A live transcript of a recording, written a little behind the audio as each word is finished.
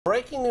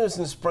breaking news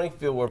in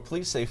Springfield where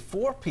police say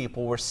 4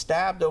 people were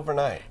stabbed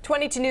overnight.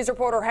 22 News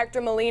reporter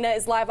Hector Molina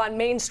is live on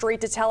Main Street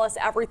to tell us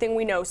everything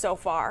we know so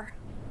far.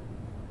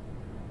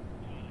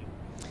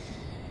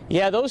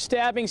 Yeah, those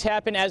stabbings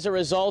happened as a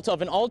result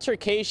of an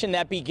altercation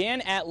that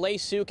began at Le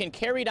Souk and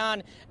carried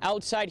on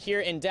outside here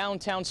in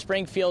downtown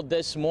Springfield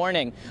this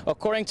morning.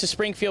 According to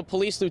Springfield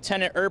Police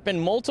Lieutenant Erpin,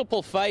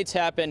 multiple fights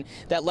happened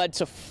that led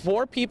to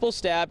 4 people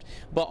stabbed,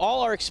 but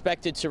all are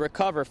expected to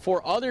recover.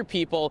 4 other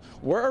people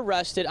were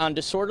arrested on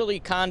disorderly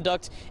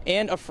conduct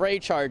and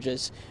affray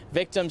charges.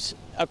 Victims,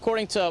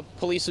 according to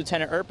Police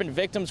Lieutenant Erpin,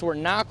 victims were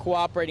not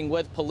cooperating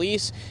with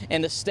police,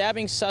 and the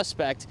stabbing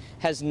suspect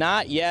has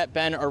not yet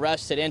been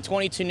arrested. And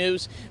 22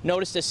 News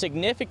noticed a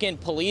significant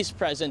police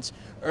presence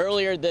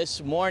earlier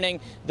this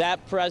morning.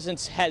 That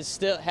presence has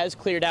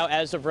cleared out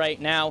as of right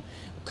now.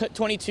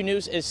 22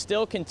 News is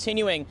still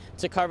continuing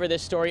to cover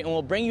this story, and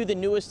we'll bring you the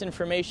newest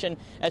information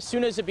as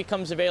soon as it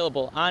becomes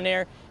available on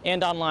air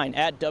and online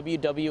at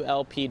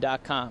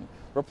wwlp.com.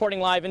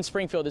 Reporting live in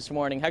Springfield this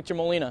morning, Hector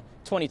Molina,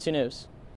 22 News.